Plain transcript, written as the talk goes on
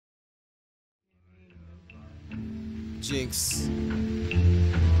Jinx,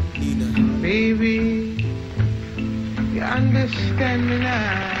 Nina. Baby, you understand me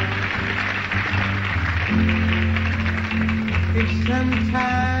now. If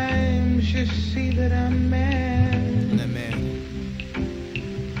sometimes you see that I'm mad,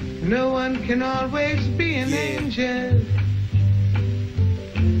 no one can always be an angel.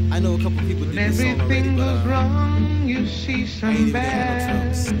 I know a couple people did this song already, Everything goes but wrong, you see some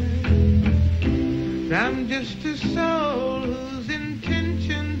bad. no I'm just a soul whose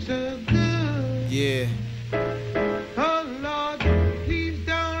intentions are good. yeah. Oh Lord, please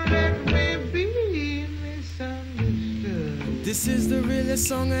don't let me be misunderstood. This is the realest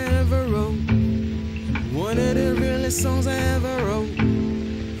song I ever wrote. One of the realest songs I ever wrote.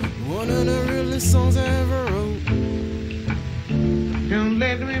 One of the realest songs I ever wrote. Don't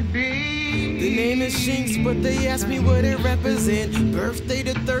let me be. The name is Jinx, but they ask me what it represents. Birthday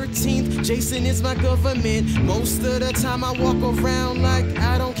the 13th, Jason is my government. Most of the time I walk around like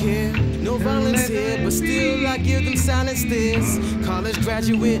I don't care. No violence here, but still I give them silent stares. College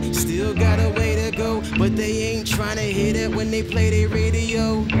graduate, still got a way to go, but they ain't trying to hit it when they play their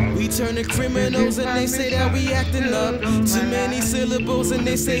radio. We turn to criminals and they say that we acting up. Too many syllables and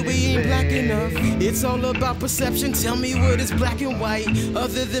they say we ain't black enough. It's all about perception, tell me what is black and white.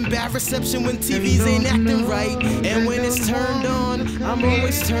 Other than bad reception when TVs ain't acting right. And when it's turned on, I'm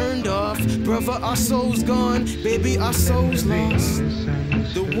always turned off. Brother, our soul's gone, baby, our soul's lost.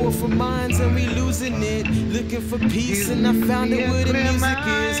 The war for minds and we losing it. Looking for peace and I found it where the music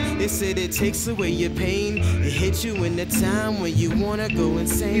is. They said it takes away your pain. It hits you in the time when you wanna go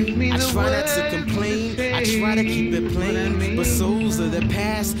insane. I try not to complain, I try to keep it plain. But souls of the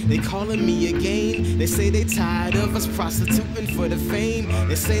past, they calling me again. They say they tired of us prostituting for the fame.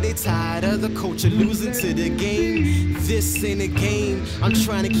 They say they tired of the culture losing to the game. This ain't a game, I'm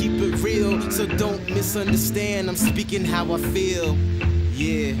trying to keep it real. So don't misunderstand, I'm speaking how I feel.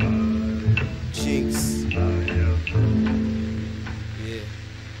 Yeah, Jinx.